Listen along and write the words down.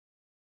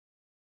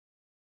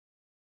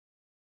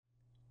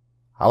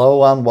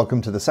Hello and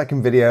welcome to the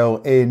second video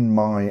in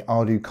my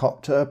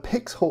ArduCopter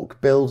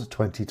PixHawk build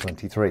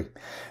 2023.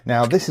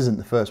 Now this isn't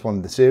the first one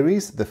in the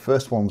series, the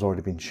first one's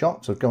already been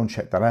shot, so go and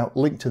check that out.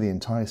 Link to the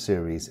entire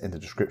series in the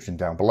description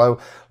down below.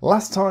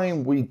 Last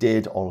time we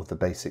did all of the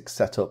basic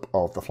setup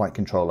of the flight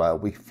controller.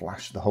 We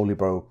flashed the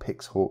Holybro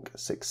PixHawk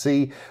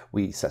 6C,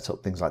 we set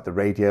up things like the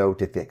radio,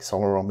 did the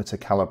accelerometer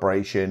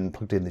calibration,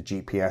 plugged in the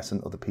GPS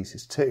and other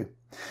pieces too.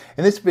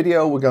 In this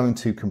video, we're going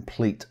to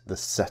complete the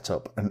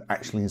setup and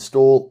actually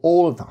install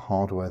all of the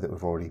hardware that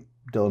we've already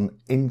done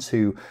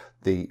into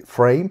the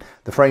frame.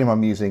 The frame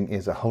I'm using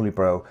is a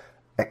Holybro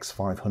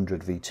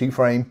X500 V2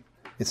 frame.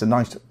 It's a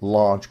nice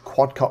large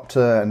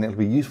quadcopter and it'll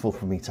be useful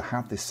for me to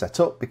have this set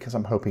up because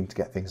I'm hoping to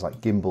get things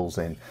like gimbals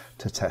in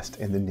to test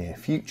in the near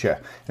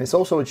future. And it's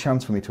also a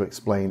chance for me to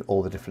explain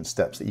all the different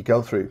steps that you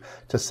go through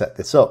to set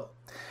this up.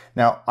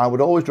 Now, I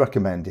would always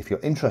recommend, if you're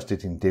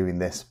interested in doing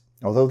this,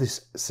 although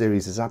this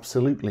series is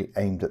absolutely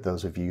aimed at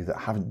those of you that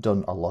haven't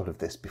done a lot of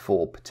this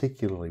before,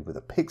 particularly with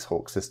a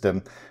PixHawk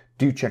system,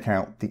 do check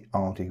out the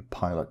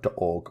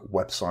ArduPilot.org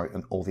website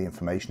and all the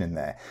information in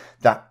there.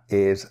 That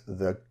is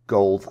the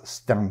gold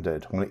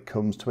standard when it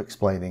comes to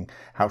explaining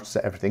how to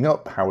set everything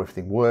up, how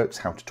everything works,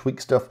 how to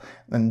tweak stuff,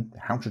 and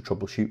how to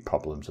troubleshoot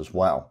problems as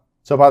well.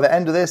 So by the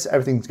end of this,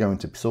 everything's going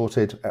to be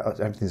sorted,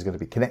 everything's going to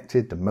be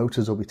connected, the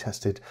motors will be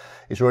tested,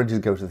 it's ready to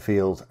go to the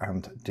field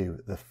and do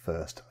the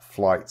first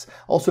flights.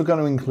 Also going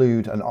to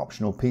include an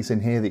optional piece in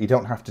here that you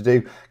don't have to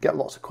do. Get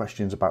lots of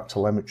questions about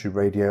telemetry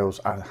radios.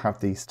 I have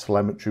these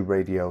telemetry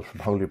radios from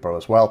Holybro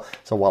as well.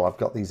 So while I've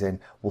got these in,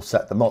 we'll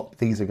set them up.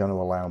 These are going to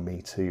allow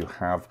me to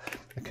have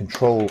a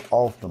control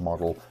of the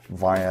model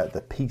via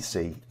the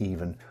PC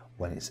even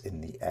when it's in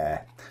the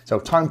air. So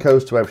time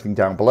codes to everything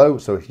down below,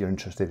 so if you're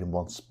interested in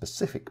one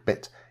specific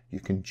bit,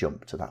 you can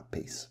jump to that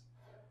piece.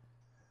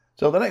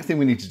 So the next thing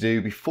we need to do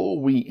before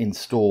we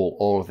install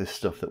all of this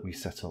stuff that we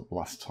set up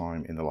last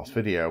time in the last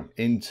video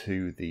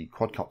into the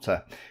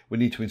quadcopter, we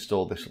need to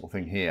install this little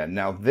thing here.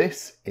 Now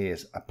this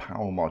is a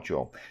power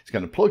module. It's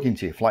going to plug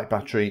into your flight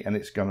battery and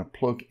it's going to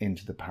plug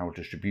into the power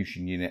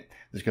distribution unit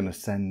that's going to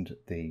send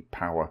the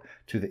power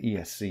to the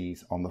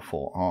ESCs on the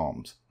four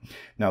arms.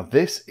 Now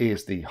this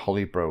is the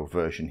Holybro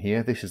version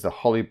here. This is the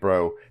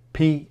Holybro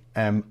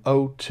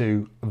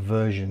PM02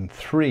 version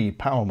 3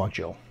 power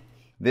module.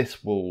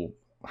 This will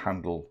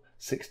handle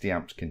 60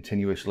 amps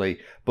continuously,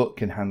 but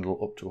can handle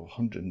up to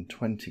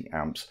 120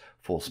 amps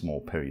for small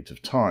periods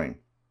of time.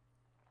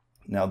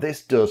 Now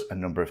this does a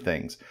number of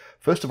things.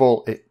 First of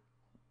all,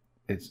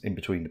 it's in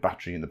between the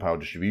battery and the power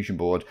distribution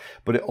board,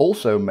 but it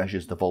also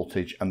measures the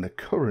voltage and the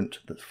current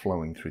that's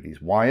flowing through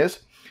these wires.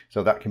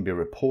 So that can be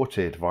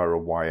reported via a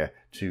wire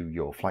to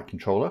your flight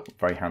controller.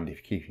 Very handy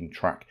for keeping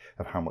track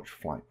of how much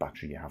flight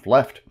battery you have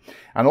left.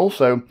 And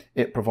also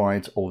it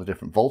provides all the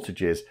different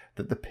voltages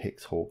that the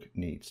PixHawk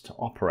needs to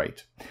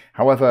operate.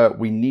 However,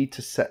 we need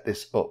to set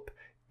this up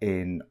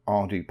in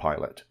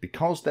ArduPilot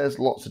because there's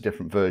lots of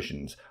different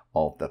versions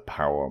of the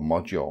power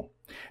module.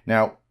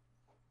 Now,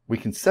 we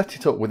can set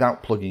it up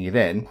without plugging it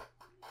in,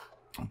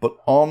 but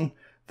on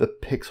the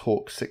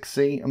PixHawk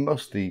 6C, and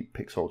most of the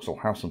PixHawks will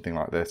have something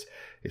like this,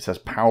 it says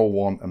power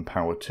 1 and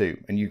power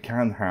 2, and you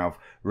can have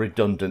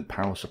redundant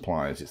power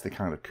supplies. It's the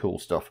kind of cool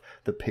stuff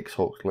that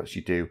PixHawk lets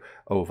you do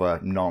over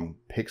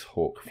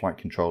non-PixHawk flight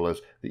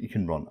controllers that you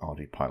can run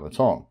ArduPilot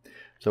on.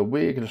 So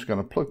we're just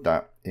going to plug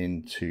that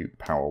into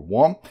power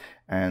 1,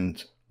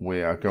 and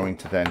we are going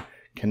to then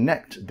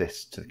connect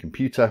this to the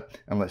computer,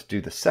 and let's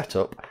do the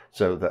setup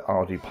so that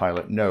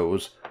ArduPilot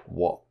knows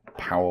what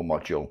power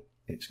module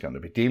it's going to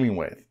be dealing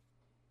with.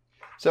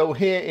 So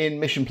here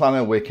in Mission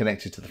Planner, we're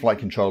connected to the flight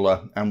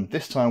controller, and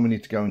this time we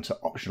need to go into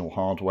optional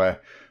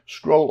hardware,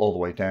 scroll all the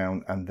way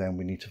down, and then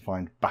we need to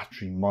find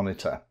battery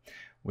monitor.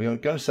 We are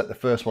going to set the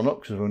first one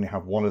up because we only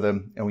have one of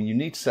them, and you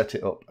need to set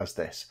it up as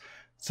this.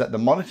 Set the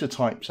monitor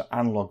type to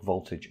analog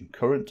voltage and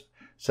current.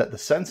 Set the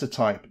sensor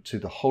type to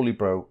the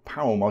Holybro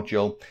power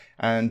module,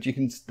 and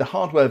the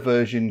hardware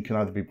version can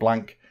either be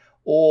blank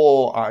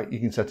or you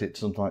can set it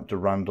to something like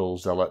Durandal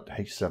Zealot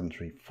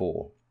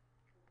H734.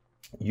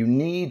 You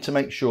need to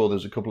make sure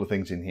there's a couple of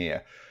things in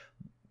here.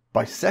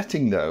 By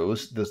setting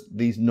those,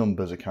 these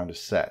numbers are kind of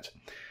set.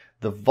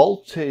 The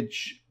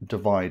voltage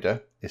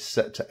divider is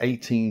set to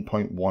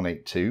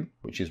 18.182,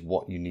 which is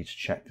what you need to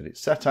check that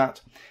it's set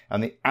at,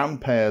 and the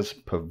amperes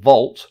per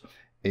volt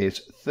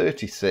is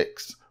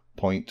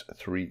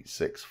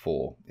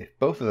 36.364. If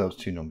both of those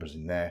two numbers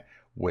in there,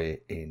 we're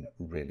in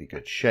really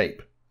good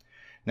shape.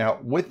 Now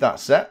with that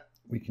set,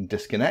 we can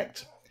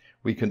disconnect,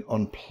 we can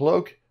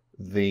unplug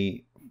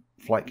the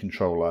flight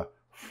controller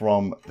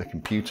from the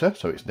computer,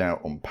 so it's now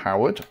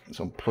unpowered. Let's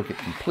unplug it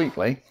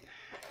completely,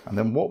 and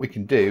then what we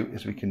can do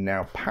is we can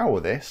now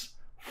power this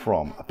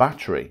from a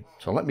battery.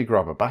 So let me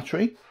grab a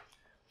battery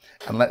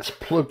and let's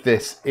plug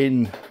this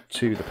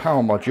into the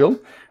power module,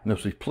 and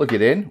as we plug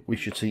it in, we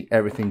should see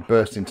everything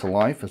burst into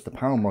life as the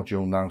power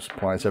module now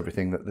supplies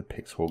everything that the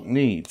PixHawk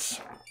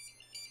needs.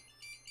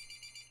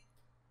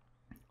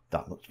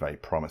 That looks very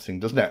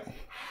promising, doesn't it?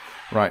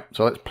 Right,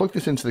 so let's plug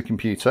this into the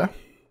computer,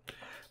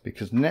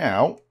 because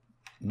now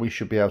we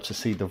should be able to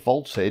see the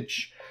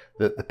voltage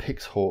that the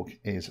PixHawk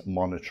is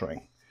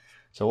monitoring.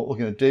 So what we're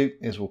going to do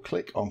is we'll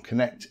click on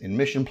Connect in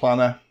Mission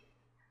Planner.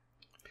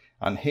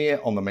 And here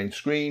on the main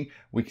screen,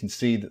 we can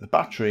see that the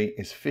battery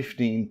is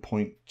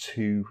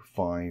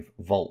 15.25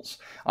 volts.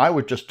 I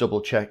would just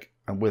double check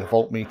with a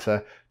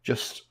voltmeter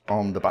just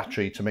on the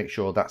battery to make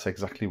sure that's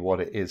exactly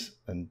what it is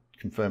and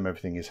confirm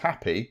everything is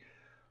happy.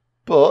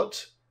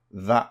 But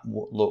that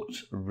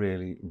looked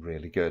really,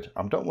 really good.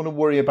 I don't want to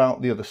worry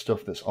about the other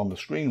stuff that's on the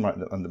screen right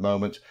at the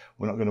moment.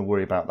 We're not going to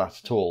worry about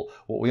that at all.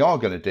 What we are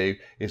going to do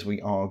is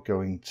we are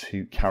going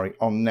to carry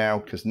on now,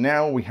 because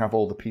now we have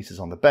all the pieces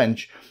on the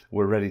bench.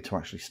 We're ready to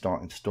actually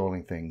start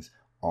installing things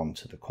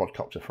onto the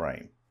quadcopter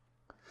frame.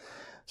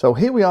 So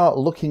here we are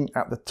looking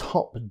at the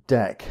top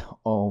deck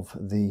of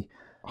the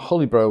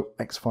Holybro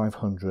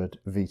X500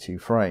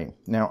 V2 frame.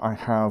 Now I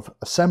have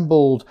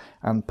assembled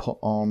and put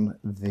on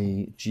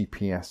the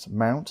GPS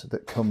mount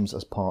that comes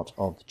as part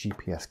of the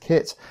GPS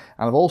kit,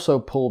 and I've also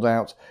pulled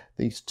out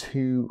these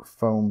two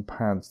foam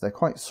pads. They're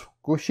quite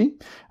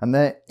squishy and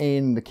they're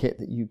in the kit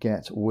that you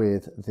get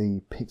with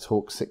the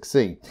PixHawk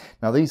 6C.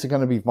 Now these are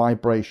going to be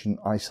vibration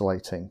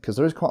isolating because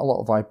there is quite a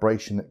lot of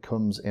vibration that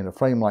comes in a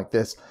frame like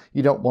this.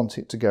 You don't want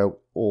it to go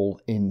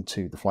all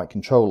into the flight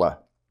controller.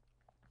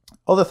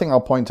 Other thing I'll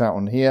point out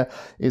on here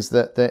is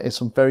that there is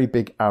some very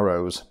big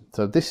arrows.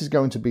 So this is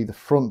going to be the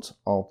front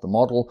of the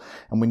model,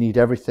 and we need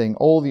everything,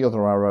 all the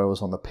other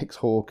arrows on the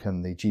PixHawk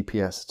and the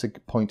GPS to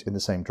point in the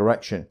same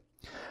direction.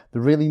 The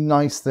really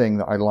nice thing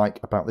that I like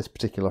about this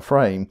particular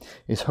frame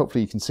is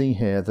hopefully you can see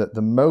here that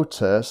the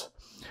motors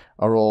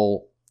are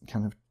all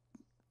kind of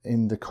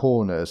in the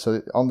corners.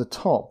 So on the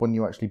top, when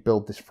you actually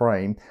build this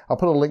frame, I'll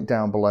put a link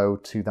down below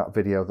to that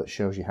video that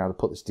shows you how to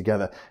put this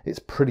together. It's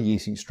pretty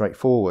easy and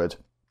straightforward.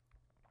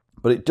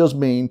 But it does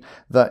mean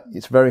that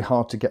it's very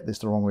hard to get this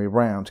the wrong way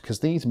around,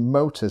 because these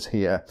motors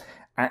here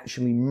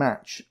actually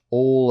match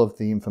all of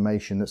the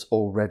information that's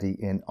already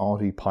in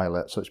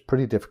ArduPilot, so it's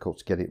pretty difficult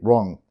to get it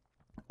wrong.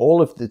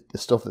 All of the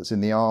stuff that's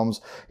in the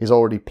arms is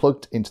already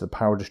plugged into the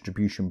power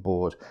distribution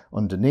board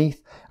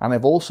underneath, and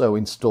I've also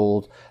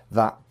installed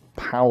that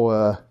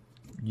power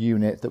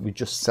unit that we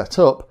just set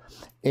up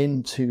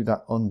into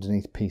that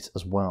underneath piece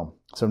as well.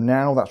 So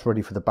now that's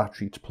ready for the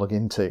battery to plug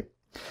into.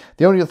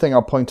 The only other thing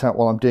I'll point out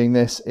while I'm doing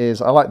this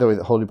is I like the way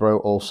that Holybro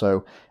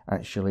also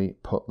actually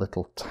put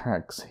little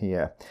tags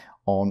here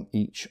on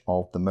each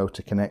of the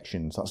motor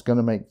connections. That's going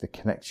to make the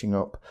connecting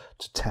up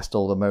to test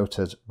all the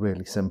motors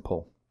really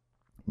simple.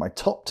 My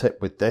top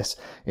tip with this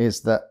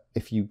is that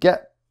if you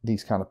get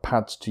these kind of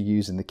pads to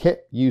use in the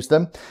kit, use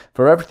them.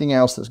 For everything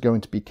else that's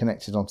going to be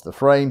connected onto the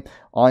frame,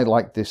 I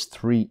like this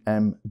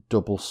 3M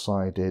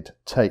double-sided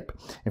tape.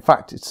 In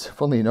fact, it's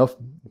funnily enough,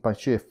 by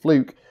sheer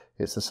fluke,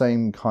 it's the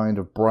same kind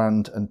of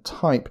brand and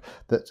type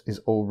that is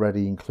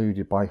already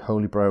included by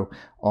Holybro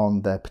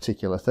on their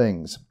particular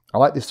things. I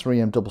like this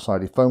 3M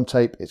double-sided foam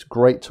tape. It's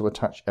great to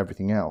attach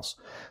everything else.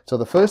 So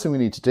the first thing we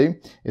need to do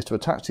is to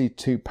attach these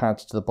two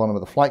pads to the bottom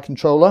of the flight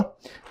controller.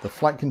 The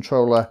flight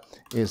controller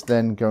is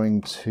then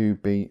going to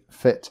be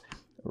fit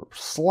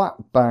slap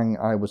bang,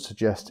 I would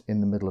suggest,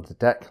 in the middle of the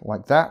deck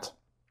like that.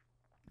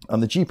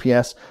 And the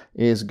GPS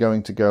is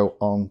going to go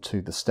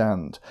onto the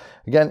stand.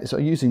 Again, so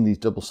using these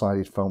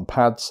double-sided foam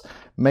pads,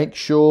 make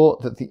sure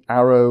that the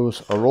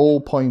arrows are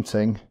all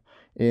pointing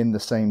in the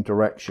same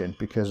direction,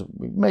 because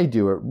we may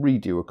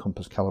redo a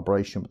compass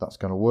calibration, but that's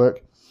going to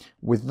work.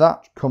 With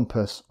that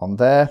compass on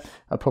there,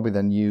 I'd probably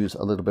then use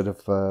a little bit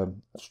of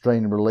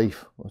strain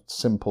relief, a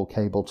simple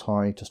cable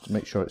tie, just to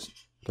make sure it's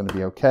going to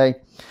be okay.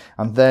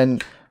 And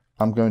then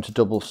I'm going to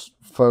double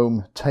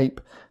foam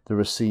tape the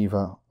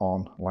receiver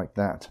on like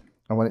that.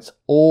 And when it's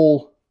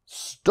all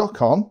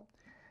stuck on,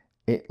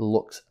 it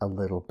looks a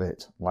little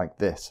bit like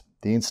this.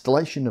 The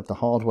installation of the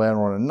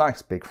hardware on a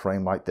nice big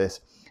frame like this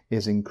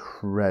is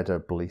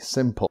incredibly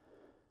simple.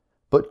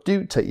 But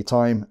do take your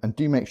time and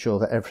do make sure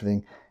that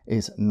everything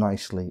is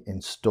nicely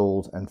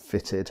installed and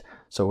fitted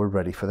so we're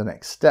ready for the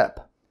next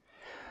step.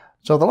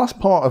 So the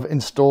last part of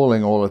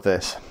installing all of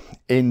this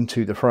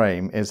into the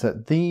frame is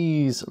that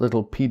these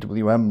little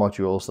PWM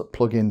modules that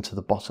plug into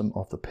the bottom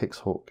of the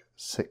PixHawk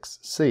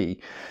 6C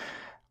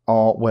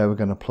are where we're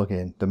going to plug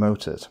in the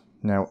motors.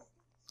 Now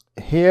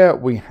here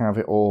we have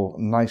it all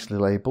nicely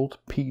labeled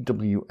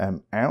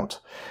PWM out,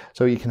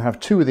 so you can have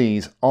two of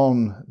these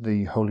on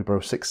the Holybro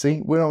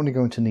 6C. We're only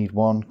going to need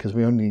one because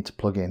we only need to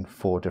plug in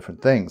 4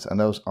 different things, and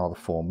those are the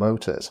 4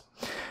 motors.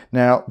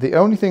 Now the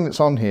only thing that's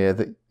on here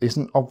that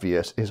isn't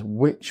obvious is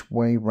which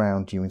way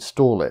round you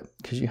install it,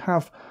 because you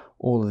have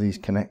all of these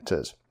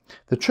connectors.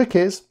 The trick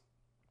is,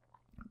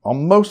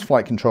 on most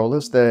flight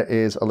controllers, there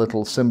is a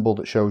little symbol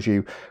that shows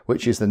you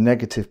which is the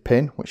negative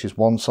pin, which is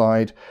one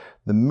side.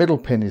 The middle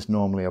pin is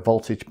normally a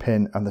voltage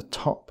pin, and the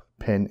top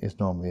pin is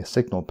normally a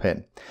signal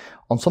pin.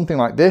 On something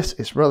like this,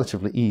 it's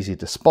relatively easy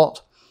to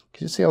spot.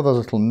 Can you see all those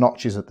little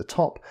notches at the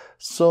top?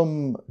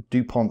 Some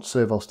DuPont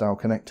servo style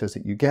connectors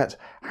that you get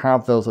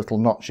have those little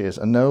notches,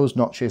 and those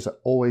notches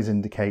always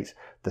indicate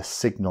the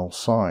signal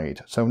side.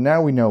 So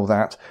now we know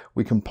that,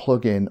 we can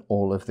plug in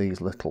all of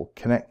these little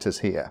connectors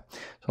here.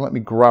 So let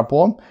me grab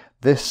one.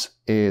 This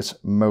is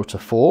motor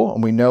 4,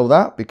 and we know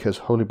that because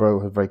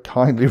Holybro has very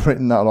kindly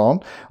written that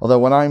on. Although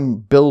when I'm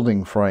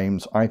building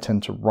frames, I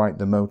tend to write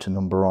the motor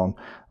number on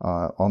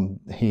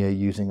here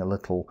using a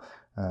little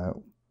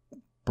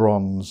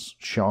bronze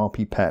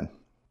Sharpie pen.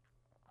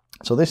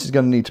 So this is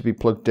going to need to be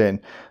plugged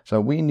in.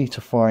 So we need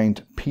to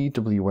find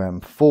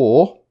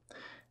PWM4,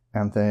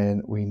 and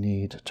then we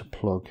need to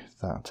plug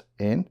that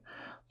in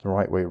the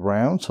right way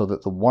around so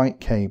that the white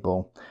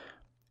cable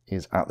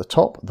is at the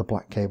top, the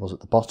black cable's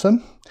at the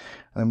bottom.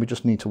 And then we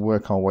just need to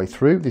work our way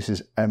through. This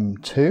is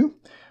M2,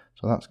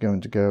 so that's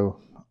going to go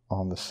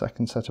on the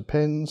second set of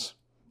pins,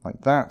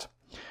 like that.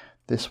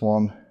 This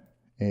one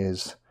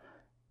is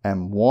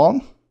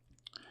M1.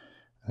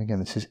 And again,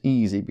 this is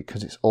easy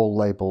because it's all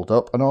labelled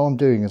up, and all I'm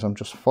doing is I'm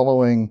just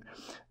following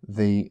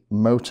the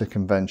motor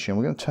convention.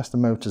 We're going to test the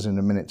motors in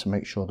a minute to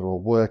make sure they're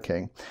all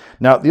working.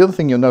 Now, the other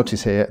thing you'll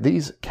notice here,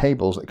 these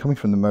cables that are coming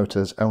from the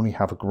motors only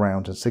have a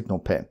ground and signal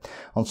pin.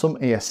 On some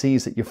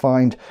ESCs that you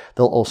find,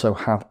 they'll also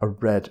have a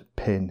red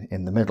pin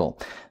in the middle.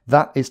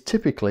 That is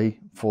typically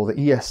for the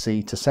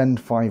ESC to send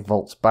 5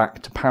 volts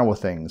back to power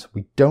things.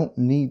 We don't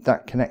need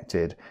that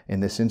connected in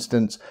this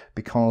instance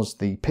because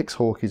the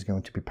PixHawk is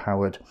going to be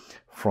powered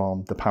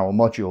from the power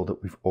module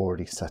that we've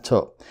already set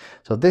up.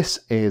 So this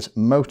is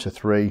motor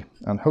 3,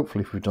 and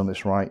hopefully if we've done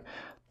this right,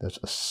 there's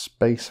a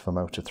space for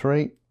motor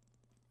 3.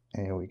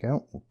 Here we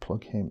go, we'll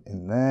plug him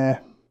in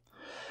there.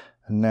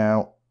 And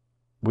now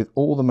with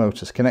all the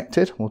motors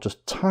connected, we'll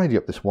just tidy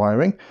up this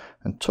wiring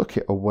and tuck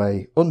it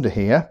away under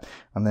here,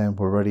 and then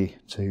we're ready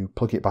to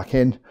plug it back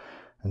in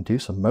and do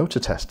some motor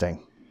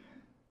testing.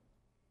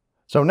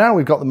 So now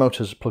we've got the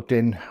motors plugged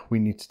in, we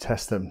need to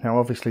test them. Now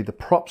obviously the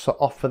props are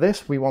off for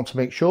this. We want to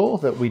make sure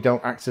that we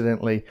don't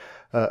accidentally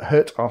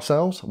hurt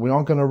ourselves. We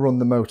are going to run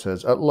the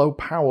motors at low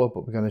power,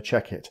 but we're going to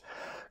check it.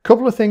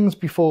 Couple of things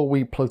before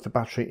we plug the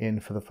battery in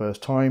for the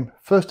first time.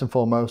 First and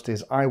foremost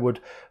is I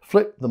would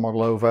flip the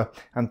model over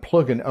and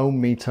plug an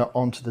ohm meter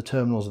onto the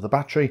terminals of the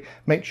battery.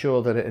 Make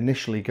sure that it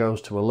initially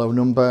goes to a low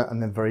number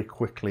and then very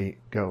quickly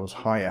goes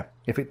higher.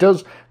 If it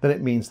does, then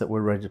it means that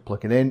we're ready to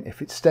plug it in.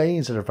 If it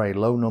stays at a very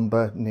low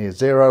number, near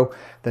 0,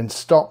 then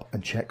stop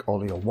and check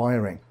all your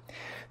wiring.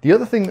 The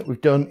other thing that we've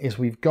done is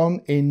we've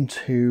gone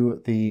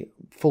into the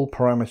full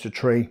parameter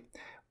tree,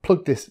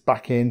 plugged this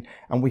back in,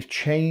 and we've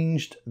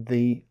changed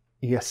the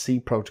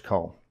ESC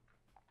protocol.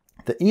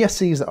 The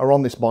ESCs that are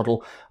on this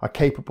model are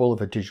capable of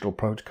a digital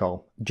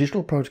protocol.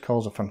 Digital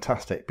protocols are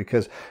fantastic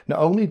because not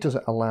only does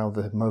it allow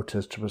the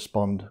motors to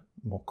respond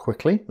more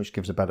quickly, which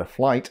gives a better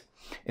flight,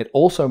 it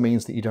also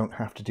means that you don't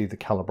have to do the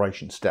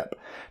calibration step.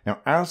 Now,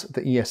 as the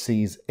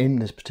ESCs in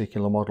this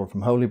particular model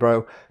from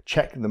Holybro,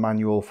 check the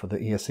manual for the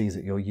ESCs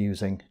that you're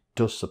using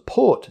does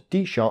support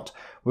D-Shot,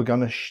 we're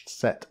going to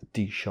set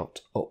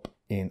D-Shot up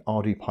in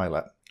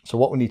ArduPilot. So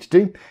what we need to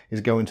do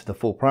is go into the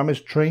full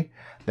parameter tree,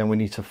 then we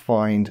need to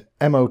find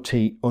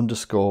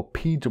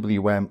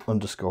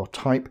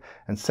MOT_PWM_type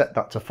and set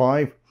that to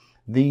 5.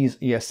 These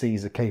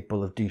ESCs are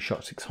capable of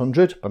D-Shot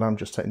 600, but I'm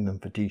just setting them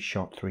for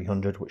D-Shot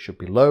 300, which should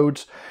be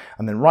loads,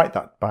 and then write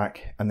that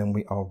back, and then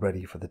we are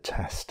ready for the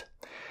test.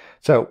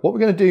 So what we're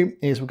going to do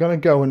is we're going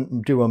to go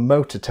and do a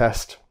motor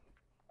test.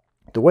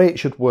 The way it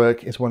should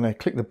work is when I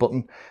click the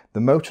button,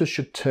 the motors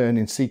should turn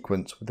in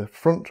sequence with the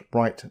front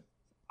right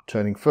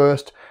turning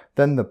first,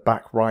 then the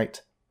back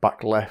right,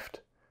 back left,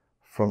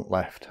 front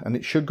left, and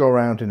it should go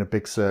around in a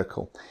big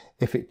circle.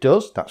 If it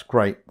does, that's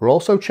great. We're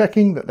also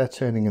checking that they're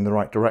turning in the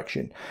right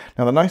direction.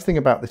 Now, the nice thing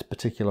about this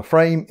particular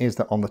frame is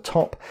that on the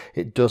top,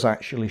 it does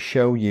actually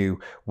show you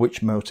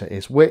which motor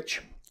is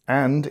which,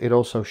 and it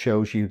also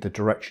shows you the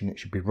direction it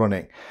should be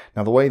running.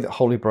 Now, the way that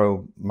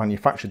Holybro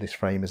manufactured this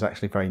frame is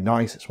actually very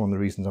nice. It's one of the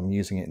reasons I'm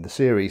using it in the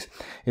series,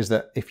 is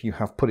that if you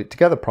have put it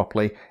together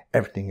properly,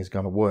 everything is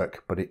going to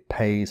work, but it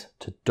pays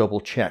to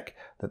double check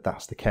that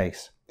that's the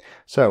case.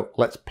 So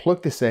let's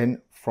plug this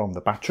in from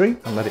the battery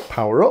and let it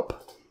power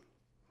up.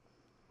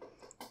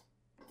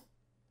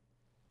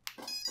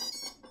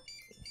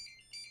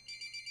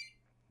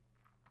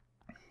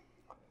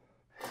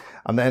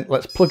 And then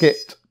let's plug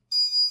it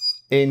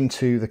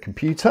into the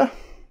computer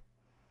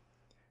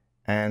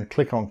and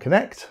click on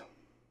connect.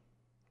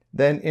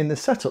 Then in the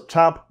setup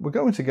tab, we're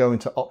going to go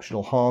into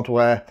optional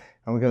hardware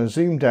and we're going to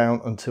zoom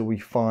down until we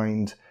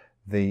find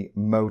the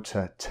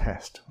motor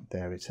test.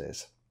 There it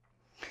is.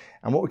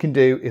 And what we can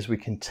do is we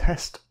can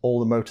test all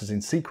the motors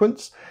in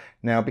sequence.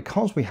 Now,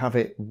 because we have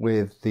it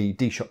with the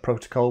D-Shot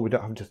protocol, we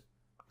don't have to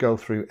go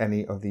through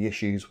any of the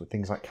issues with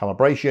things like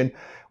calibration.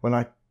 When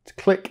I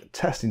click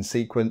test in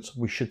sequence,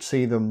 we should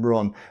see them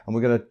run, and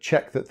we're going to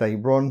check that they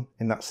run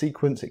in that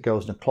sequence. It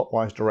goes in a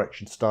clockwise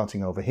direction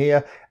starting over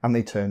here, and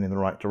they turn in the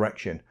right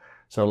direction.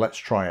 So let's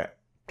try it.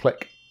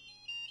 Click.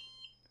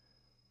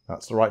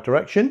 That's the right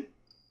direction.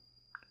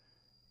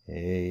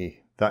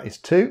 That is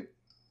 2.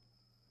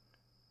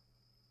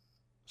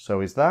 So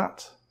is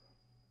that.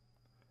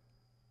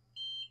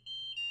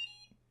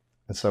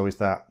 And so is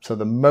that. So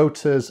the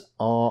motors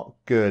are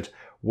good.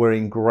 We're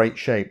in great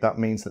shape. That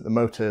means that the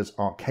motors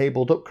are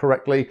cabled up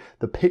correctly,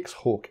 the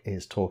PixHawk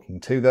is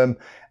talking to them,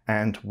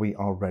 and we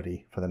are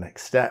ready for the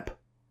next step.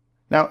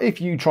 Now,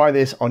 if you try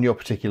this on your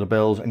particular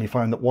build and you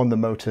find that one of the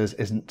motors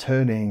isn't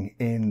turning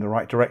in the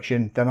right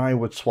direction, then I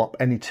would swap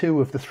any two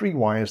of the 3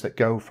 wires that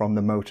go from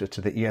the motor to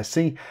the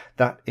ESC.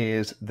 That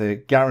is the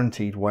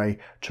guaranteed way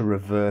to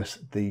reverse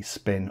the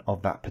spin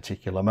of that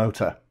particular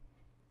motor.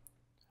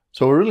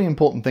 So a really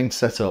important thing to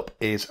set up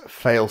is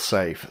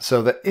failsafe,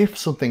 so that if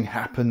something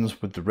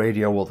happens with the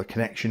radio or the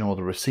connection or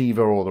the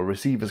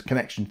receiver's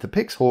connection to the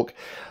PixHawk,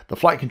 the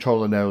flight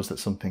controller knows that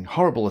something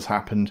horrible has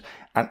happened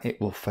and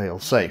it will fail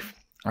safe.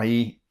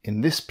 I.e.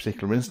 in this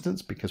particular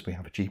instance, because we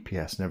have a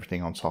GPS and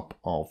everything on top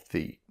of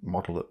the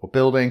model that we're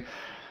building,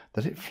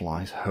 that it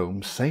flies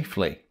home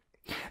safely.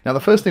 Now the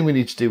first thing we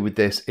need to do with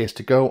this is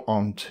to go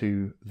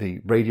onto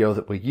the radio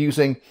that we're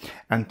using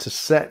and to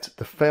set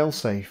the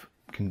failsafe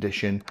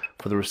condition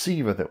for the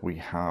receiver that we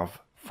have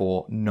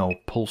for no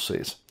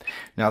pulses.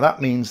 Now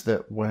that means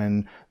that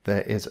when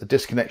there is a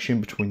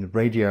disconnection between the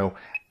radio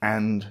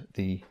and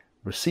the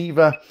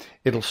receiver,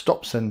 it'll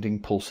stop sending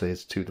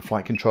pulses to the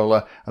flight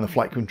controller, and the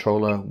flight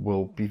controller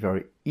will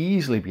very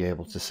easily be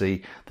able to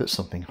see that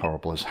something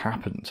horrible has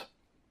happened.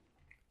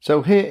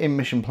 So here in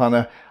Mission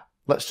Planner,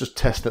 let's just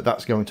test that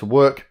that's going to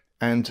work.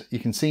 And you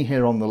can see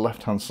here on the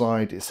left hand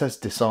side it says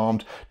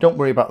disarmed. Don't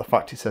worry about the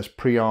fact it says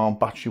pre-arm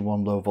battery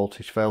 1 low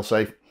voltage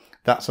failsafe.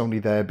 That's only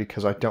there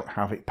because I don't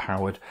have it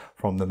powered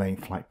from the main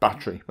flight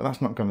battery, but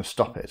that's not going to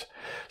stop it.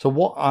 So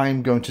what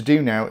I'm going to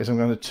do now is I'm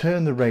going to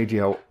turn the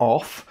radio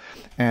off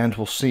and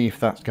we'll see if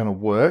that's going to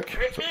work.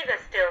 Receiver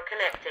still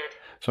connected.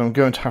 So I'm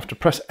going to have to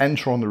press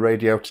enter on the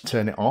radio to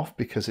turn it off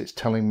because it's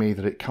telling me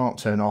that it can't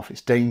turn off.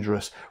 It's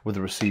dangerous with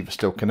the receiver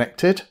still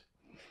connected.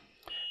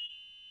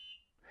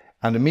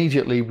 And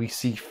immediately we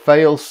see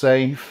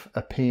failsafe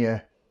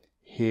appear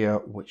here,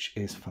 which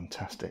is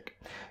fantastic.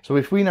 So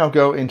if we now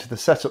go into the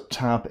setup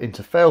tab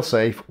into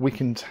failsafe, we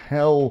can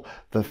tell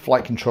the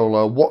flight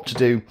controller what to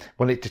do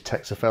when it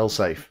detects a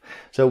failsafe.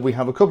 So we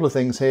have a couple of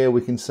things here.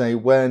 We can say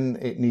when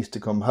it needs to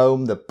come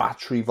home, the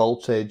battery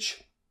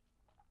voltage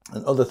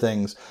and other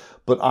things,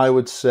 but I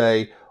would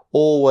say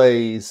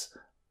always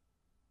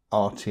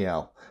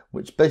RTL,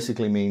 which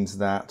basically means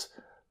that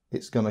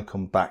it's going to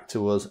come back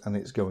to us and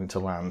it's going to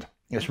land.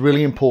 It's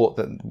really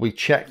important that we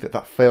check that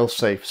that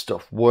failsafe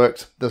stuff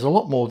worked. There's a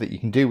lot more that you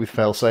can do with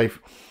failsafe.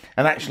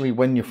 And actually,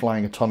 when you're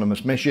flying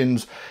autonomous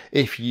missions,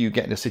 if you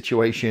get in a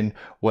situation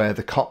where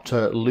the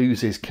copter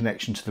loses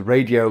connection to the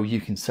radio, you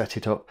can set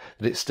it up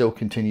that it still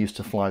continues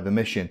to fly the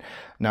mission.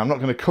 Now, I'm not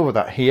going to cover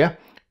that here,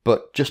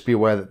 but just be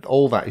aware that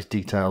all that is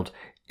detailed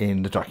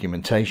in the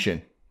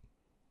documentation.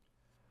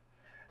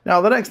 Now,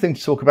 the next thing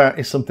to talk about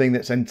is something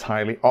that's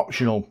entirely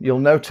optional. You'll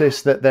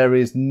notice that there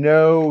is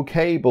no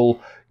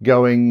cable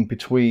going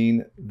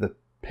between the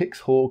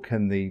PixHawk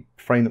and the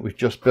frame that we've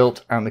just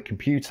built and the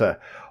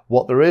computer.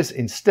 What there is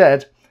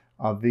instead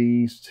are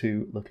these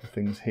two little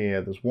things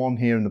here. There's one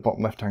here in the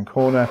bottom left-hand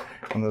corner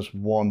and there's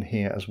one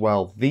here as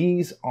well.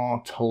 These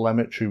are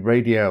telemetry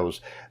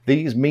radios.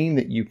 These mean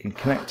that you can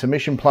connect to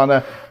Mission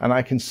Planner and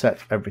I can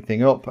set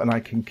everything up and I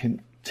can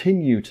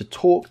continue to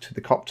talk to the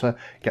copter,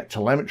 get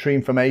telemetry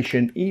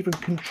information, even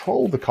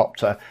control the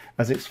copter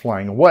as it's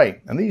flying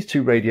away. And these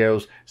two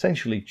radios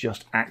essentially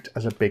just act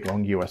as a big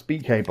long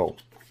USB cable.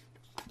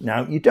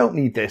 Now, you don't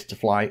need this to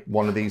fly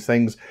one of these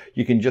things.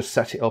 You can just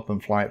set it up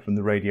and fly it from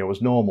the radio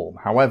as normal.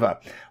 However,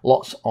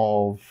 lots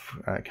of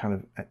kind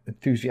of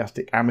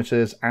enthusiastic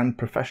amateurs and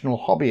professional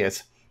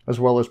hobbyists, as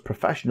well as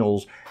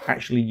professionals,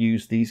 actually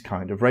use these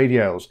kind of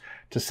radios.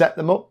 To set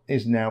them up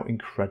is now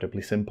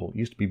incredibly simple. It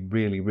used to be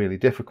really, really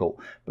difficult,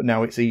 but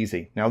now it's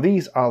easy. Now,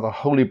 these are the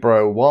Holy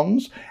Bro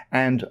ones,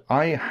 and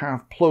I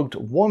have plugged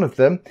one of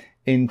them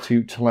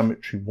into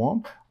telemetry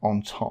 1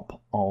 on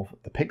top of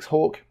the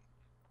PixHawk.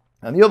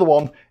 And the other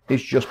one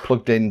is just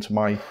plugged into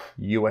my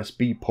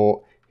USB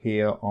port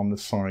here on the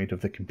side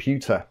of the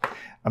computer.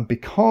 And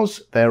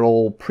because they're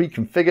all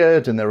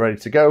pre-configured and they're ready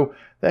to go,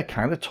 they're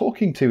kind of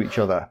talking to each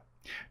other.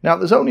 Now,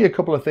 there's only a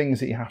couple of things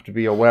that you have to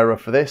be aware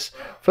of for this.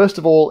 First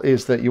of all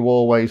is that you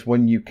always,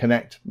 when you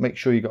connect, make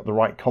sure you've got the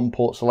right COM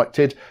port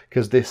selected,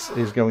 because this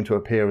is going to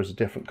appear as a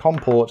different COM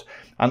port.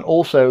 And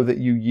also that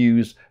you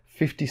use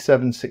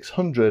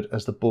 57600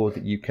 as the board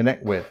that you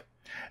connect with.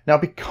 Now,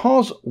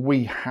 because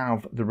we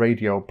have the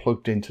radio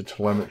plugged into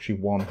telemetry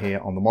 1 here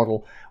on the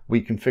model,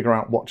 we can figure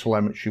out what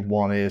telemetry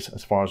 1 is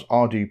as far as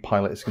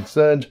ArduPilot is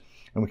concerned.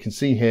 And we can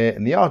see here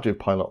in the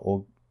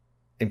ArduPilot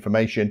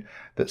information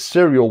that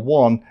serial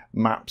 1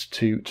 maps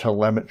to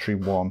telemetry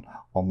 1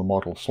 on the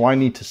model. So I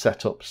need to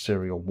set up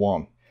serial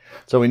 1.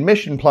 So in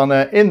Mission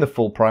Planner, in the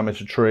full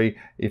parameter tree,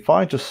 if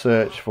I just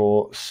search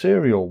for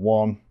serial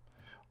 1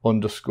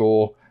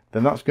 underscore,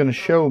 then that's going to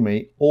show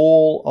me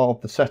all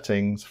of the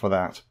settings for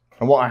that.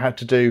 And what I had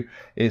to do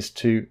is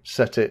to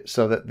set it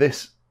so that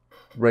this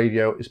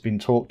radio is being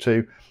talked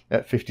to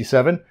at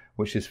 57,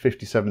 which is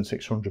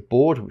 57600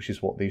 baud, which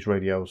is what these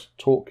radios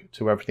talk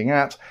to everything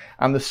at,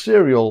 and the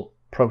serial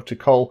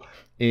protocol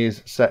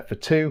is set for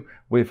 2,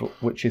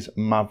 which is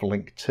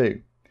Mavlink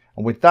 2.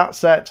 And with that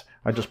set,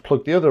 I just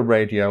plugged the other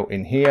radio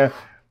in here,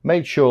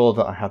 made sure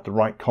that I had the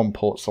right COM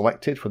port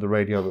selected for the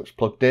radio that was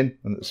plugged in,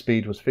 and that the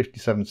speed was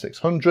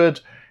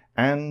 57600,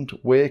 and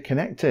we're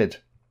connected.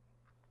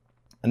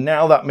 And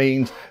now that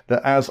means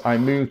that as I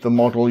move the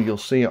model, you'll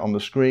see it on the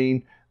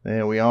screen.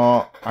 There we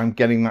are. I'm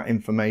getting that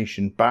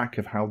information back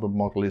of how the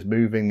model is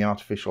moving. The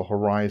artificial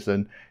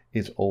horizon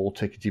is all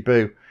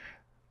tickety-boo.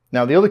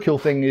 Now, the other cool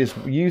thing is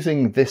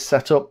using this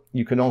setup,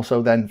 you can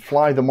also then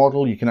fly the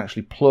model. You can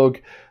actually plug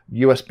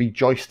USB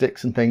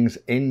joysticks and things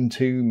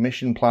into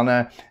Mission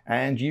Planner,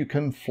 and you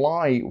can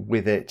fly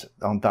with it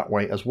on that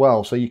way as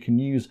well. So you can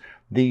use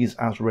these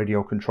as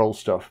radio control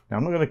stuff. Now,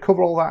 I'm not going to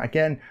cover all that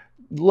again.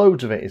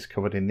 Loads of it is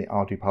covered in the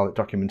ArduPilot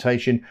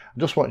documentation. I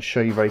just want to show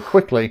you very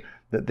quickly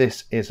that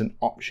this is an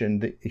option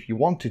that if you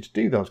wanted to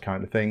do those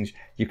kind of things,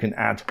 you can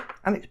add,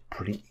 and it's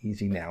pretty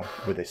easy now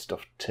with this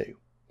stuff too.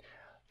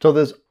 So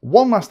there's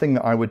one last thing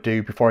that I would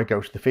do before I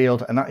go to the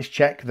field, and that is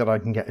check that I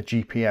can get a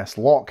GPS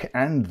lock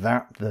and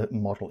that the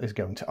model is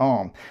going to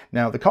arm.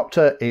 Now, the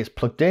copter is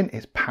plugged in,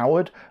 it's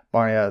powered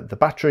by the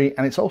battery,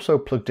 and it's also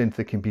plugged into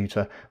the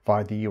computer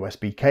via the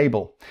USB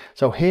cable.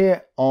 So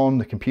here on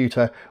the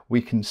computer,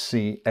 we can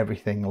see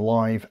everything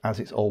live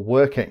as it's all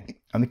working.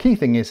 And the key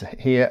thing is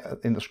here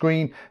in the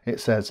screen, it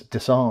says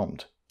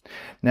disarmed.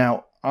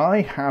 Now,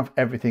 I have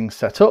everything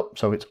set up,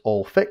 so it's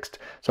all fixed.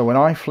 So when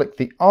I flick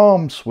the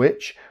arm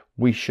switch,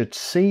 we should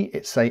see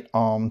it say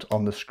armed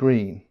on the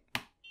screen.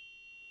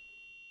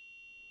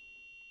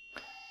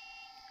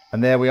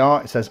 And there we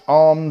are, it says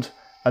armed,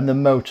 and the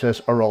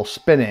motors are all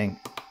spinning,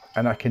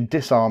 and I can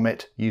disarm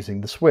it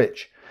using the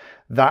switch.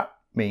 That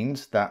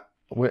means that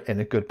we're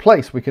in a good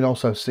place. We can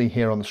also see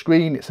here on the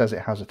screen, it says it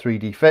has a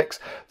 3D fix.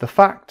 The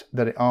fact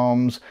that it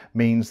arms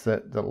means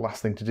that the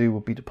last thing to do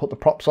would be to put the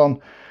props on.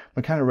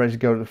 We're kind of ready to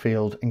go to the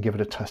field and give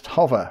it a test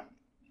hover.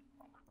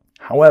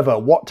 However,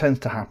 what tends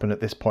to happen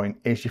at this point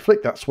is you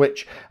flick that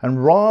switch,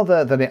 and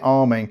rather than it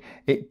arming,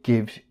 it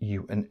gives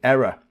you an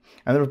error.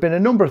 And there have been a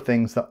number of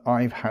things that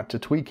I've had to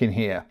tweak in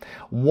here.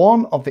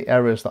 One of the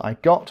errors that I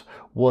got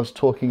was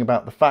talking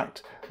about the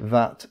fact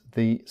that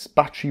the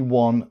battery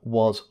one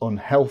was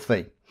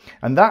unhealthy.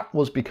 And that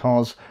was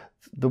because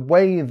the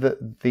way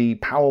that the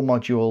power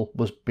module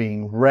was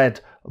being read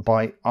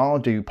by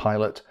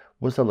ArduPilot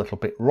was a little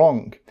bit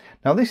wrong.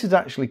 Now, this is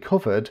actually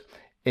covered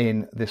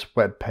in this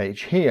web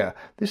page here.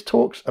 This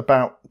talks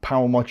about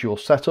power module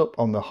setup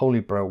on the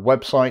Holybro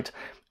website,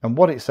 and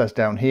what it says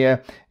down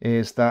here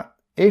is that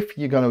if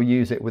you're going to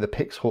use it with a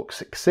PixHawk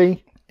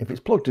 6C, if it's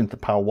plugged into the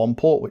power 1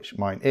 port, which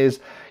mine is,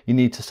 you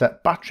need to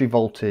set battery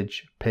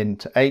voltage pin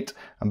to 8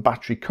 and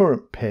battery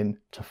current pin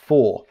to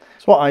 4.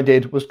 So what I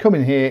did was come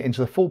in here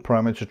into the full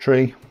parameter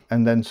tree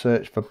and then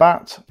search for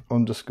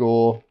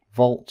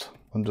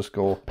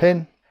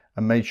bat_volt_pin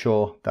and made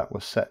sure that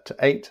was set to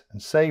 8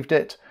 and saved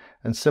it.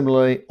 And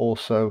similarly,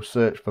 also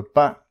search for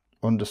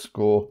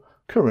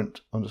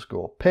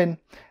bat_current_pin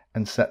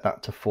and set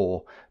that to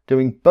 4.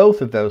 Doing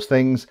both of those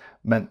things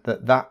meant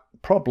that that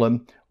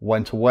problem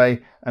went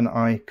away and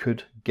I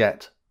could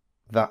get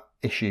that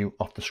issue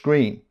off the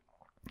screen.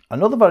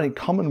 Another very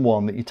common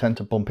one that you tend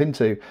to bump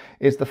into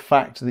is the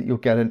fact that you'll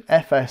get an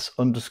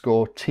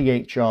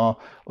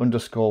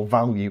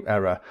FS_THR_value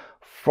error,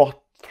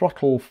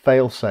 throttle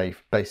failsafe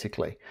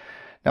basically.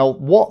 Now,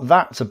 what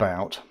that's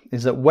about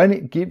is that when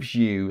it gives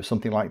you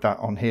something like that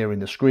on here in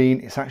the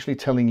screen, it's actually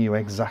telling you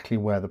exactly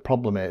where the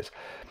problem is.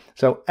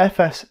 So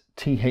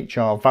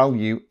FS_THR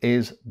value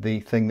is the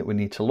thing that we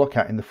need to look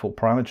at in the full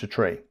parameter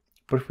tree.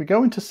 But if we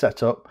go into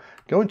setup,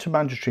 go into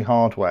mandatory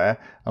hardware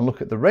and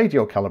look at the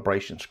radio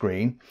calibration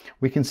screen,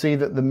 we can see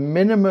that the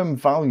minimum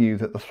value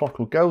that the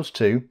throttle goes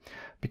to,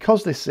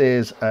 because this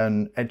is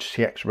an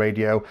HCX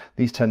radio,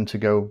 these tend to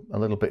go a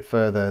little bit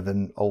further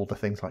than older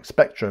things like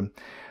Spectrum.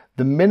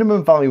 The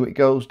minimum value it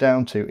goes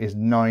down to is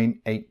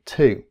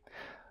 982.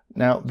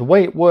 Now, the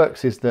way it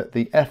works is that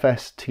the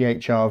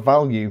FS_THR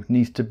value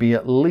needs to be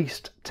at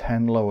least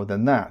 10 lower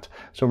than that.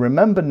 So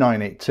remember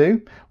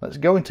 982. Let's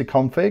go into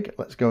config.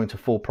 Let's go into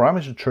full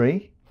parameter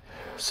tree.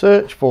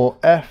 Search for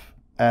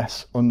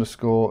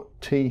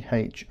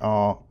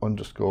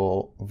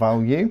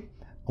FS_THR_value.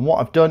 And what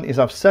I've done is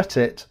I've set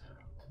it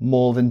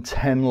more than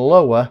 10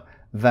 lower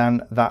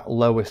than that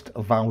lowest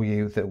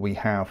value that we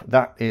have.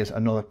 That is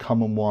another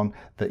common one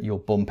that you'll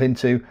bump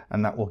into,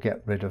 and that will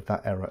get rid of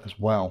that error as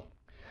well.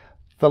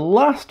 The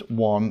last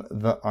one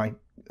that I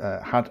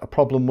had a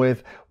problem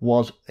with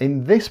was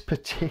in this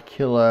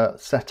particular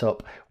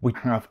setup, we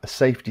have a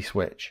safety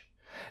switch.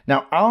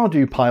 Now,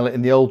 ArduPilot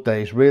in the old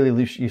days really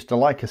used to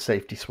like a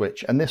safety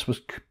switch, and this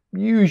was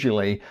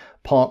usually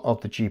part of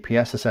the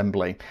GPS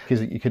assembly,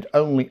 because you could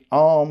only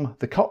arm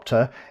the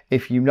copter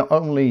if you not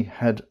only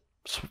had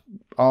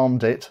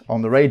armed it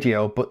on the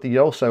radio, but you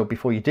also,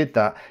 before you did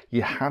that,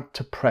 you had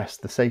to press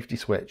the safety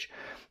switch.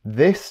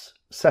 This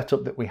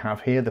setup that we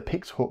have here, the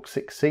PixHawk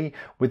 6C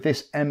with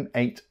this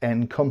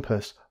M8N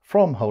compass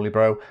from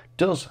Holybro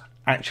does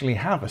actually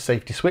have a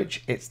safety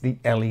switch. It's the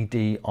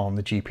LED on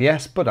the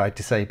GPS, but I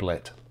disable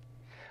it.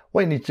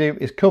 What you need to do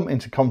is come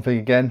into config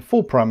again,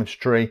 full parameter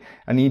tree,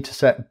 and you need to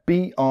set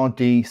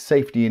BRD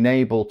safety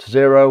enable to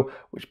 0,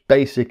 which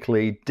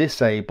basically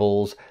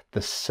disables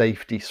the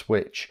safety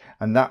switch.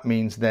 And that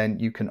means then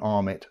you can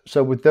arm it.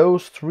 So with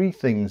those three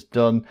things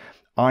done,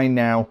 I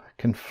now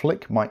can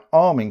flick my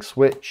arming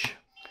switch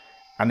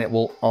and it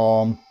will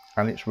arm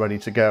and it's ready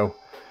to go.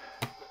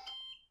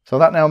 So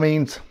that now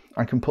means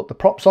I can put the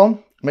props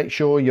on. Make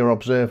sure you're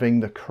observing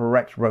the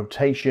correct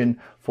rotation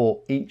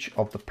for each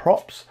of the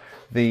props.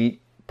 The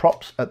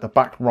props at the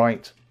back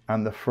right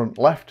and the front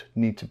left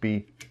need to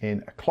be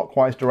in a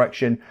clockwise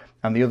direction,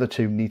 and the other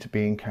two need to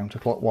be in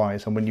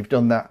counterclockwise. And when you've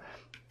done that,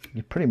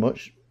 you've pretty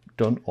much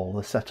done all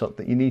the setup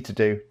that you need to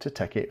do to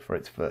take it for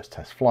its first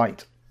test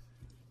flight.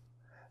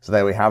 So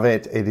there we have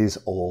it. It is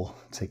all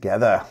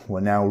together. We're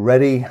now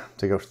ready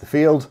to go to the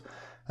field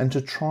and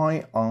to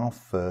try our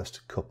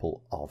first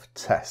couple of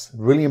tests.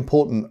 Really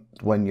important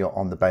when you're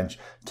on the bench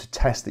to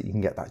test that you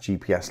can get that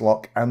GPS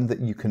lock and that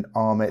you can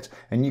arm it,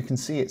 and you can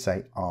see it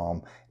say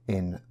arm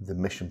in the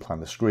mission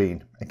planner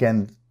screen.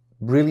 Again,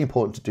 really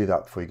important to do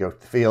that before you go to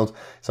the field.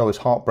 It's always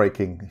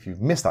heartbreaking if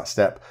you've missed that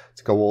step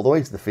to go all the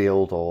way to the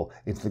field or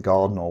into the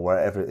garden or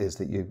wherever it is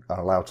that you are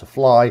allowed to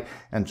fly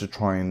and to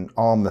try and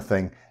arm the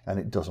thing and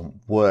it doesn't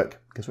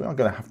work, because we are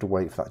going to have to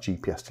wait for that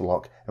GPS to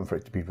lock and for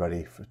it to be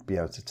ready for it to be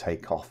able to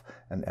take off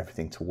and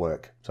everything to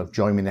work. So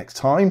join me next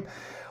time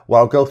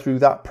where I'll go through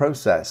that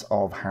process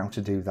of how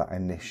to do that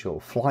initial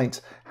flight,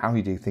 how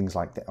you do things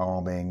like the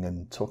arming,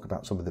 and talk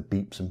about some of the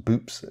beeps and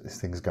boops that this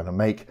thing's going to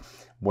make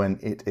when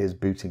it is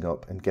booting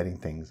up and getting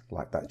things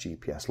like that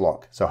GPS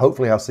lock. So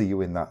hopefully I'll see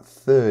you in that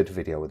third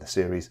video of the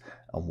series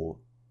and we'll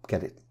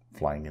get it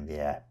flying in the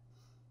air.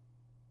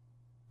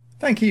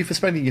 Thank you for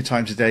spending your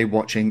time today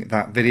watching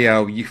that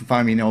video. You can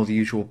find me in all the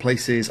usual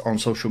places on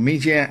social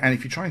media, and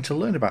if you're trying to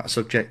learn about a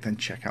subject, then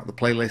check out the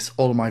playlist.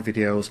 All of my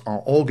videos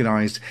are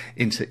organised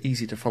into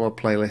easy to follow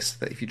playlists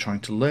that, if you're trying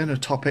to learn a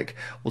topic,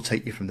 will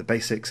take you from the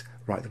basics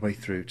right the way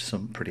through to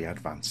some pretty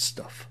advanced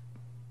stuff.